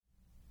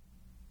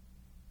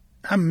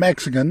I'm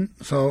Mexican,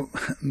 so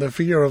the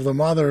figure of the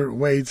mother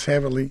weighs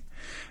heavily,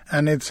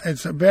 and it's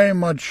very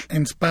much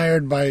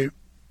inspired by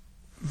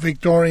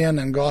Victorian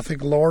and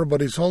Gothic lore,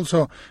 but it's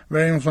also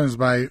very influenced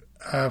by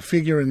a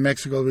figure in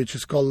Mexico which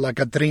is called La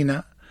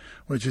Catrina,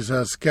 which is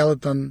a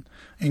skeleton,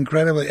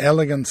 incredibly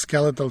elegant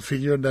skeletal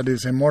figure that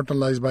is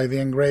immortalized by the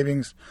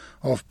engravings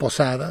of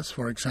Posadas,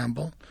 for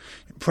example.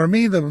 For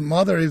me, the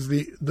mother is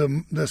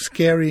the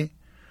scary,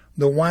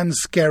 the one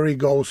scary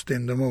ghost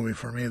in the movie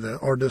for me,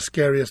 or the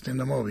scariest in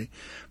the movie,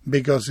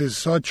 because it's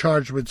so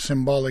charged with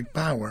symbolic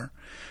power.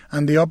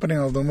 And the opening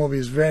of the movie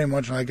is very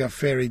much like a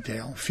fairy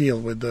tale feel,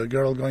 with the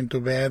girl going to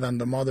bed and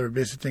the mother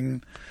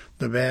visiting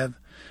the bed.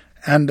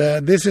 And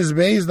this is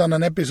based on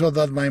an episode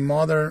that my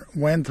mother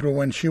went through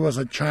when she was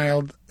a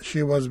child.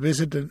 She was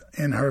visited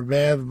in her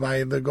bed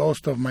by the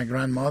ghost of my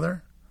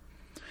grandmother.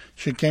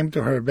 She came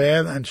to her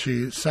bed and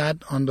she sat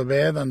on the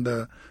bed, and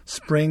the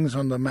springs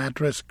on the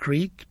mattress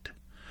creaked,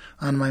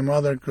 and my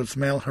mother could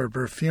smell her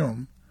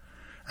perfume,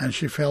 and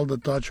she felt the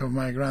touch of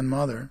my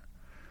grandmother.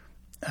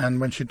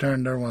 And when she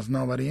turned, there was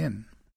nobody in.